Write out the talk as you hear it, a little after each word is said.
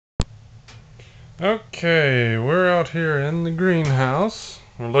Okay, we're out here in the greenhouse.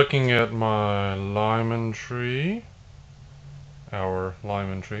 We're looking at my lemon tree. Our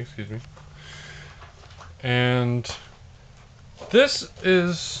lemon tree, excuse me. And this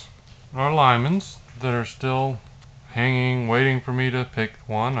is our lemons that are still hanging, waiting for me to pick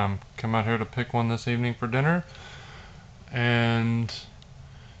one. I'm come out here to pick one this evening for dinner. And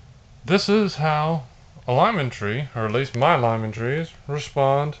this is how a lemon tree, or at least my lemon trees,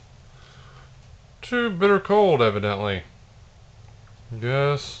 respond to bitter cold, evidently.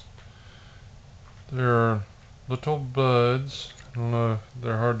 Yes, there are little buds. I don't know if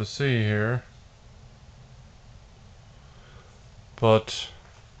they're hard to see here, but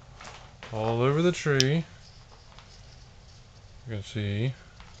all over the tree you can see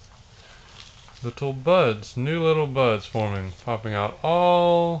little buds, new little buds forming, popping out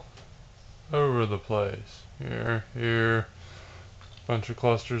all over the place. Here, bunch of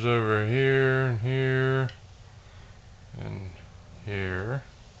clusters over here, and here, and here.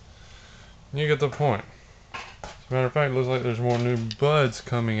 You get the point. As a matter of fact, it looks like there's more new buds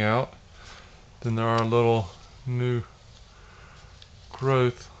coming out than there are little new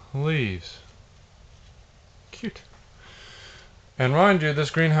growth leaves. Cute. And mind you, this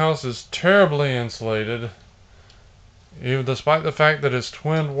greenhouse is terribly insulated. Even despite the fact that it's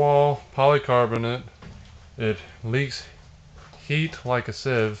twin wall polycarbonate, it leaks heat like a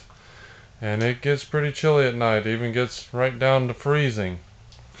sieve, and it gets pretty chilly at night. It even gets right down to freezing.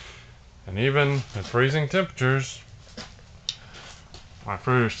 And even at freezing temperatures, my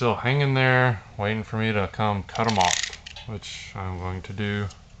fruit are still hanging there, waiting for me to come cut them off, which I'm going to do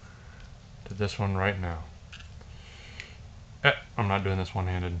to this one right now. I'm not doing this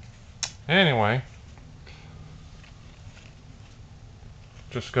one-handed. Anyway,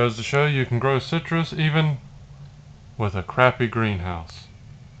 just goes to show you can grow citrus even with a crappy greenhouse.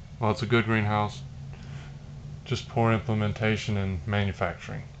 Well, it's a good greenhouse, just poor implementation and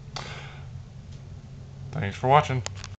manufacturing. Thanks for watching.